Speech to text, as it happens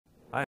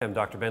Hi, I'm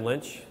Dr. Ben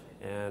Lynch,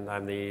 and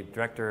I'm the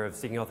director of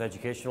Seeking Health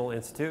Educational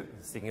Institute,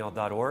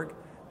 seekinghealth.org,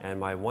 and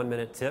my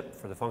 1-minute tip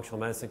for the functional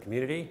medicine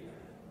community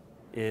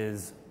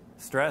is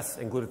stress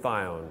and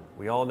glutathione.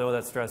 We all know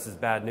that stress is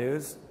bad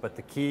news, but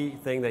the key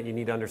thing that you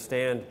need to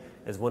understand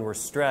is when we're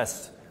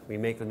stressed, we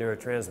make the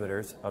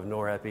neurotransmitters of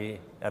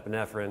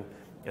epinephrine,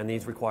 and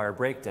these require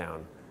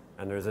breakdown.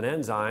 And there's an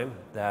enzyme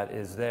that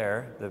is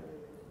there, the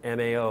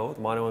MAO,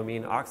 the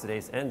monoamine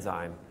oxidase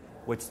enzyme,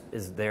 which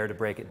is there to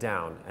break it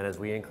down. And as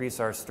we increase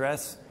our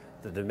stress,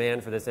 the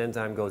demand for this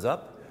enzyme goes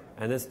up,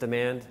 and this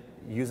demand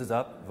uses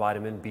up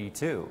vitamin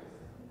B2.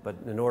 But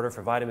in order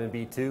for vitamin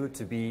B2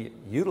 to be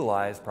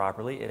utilized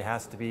properly, it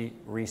has to be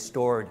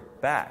restored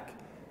back.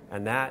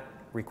 And that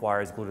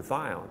requires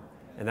glutathione.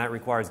 And that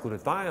requires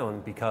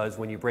glutathione because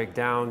when you break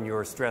down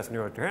your stress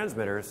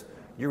neurotransmitters,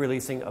 you're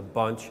releasing a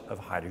bunch of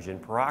hydrogen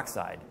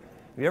peroxide.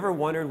 Have you ever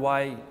wondered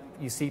why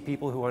you see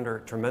people who are under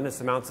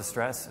tremendous amounts of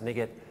stress and they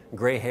get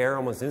gray hair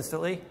almost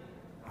instantly?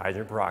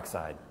 Hydrogen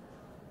peroxide.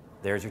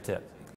 There's your tip.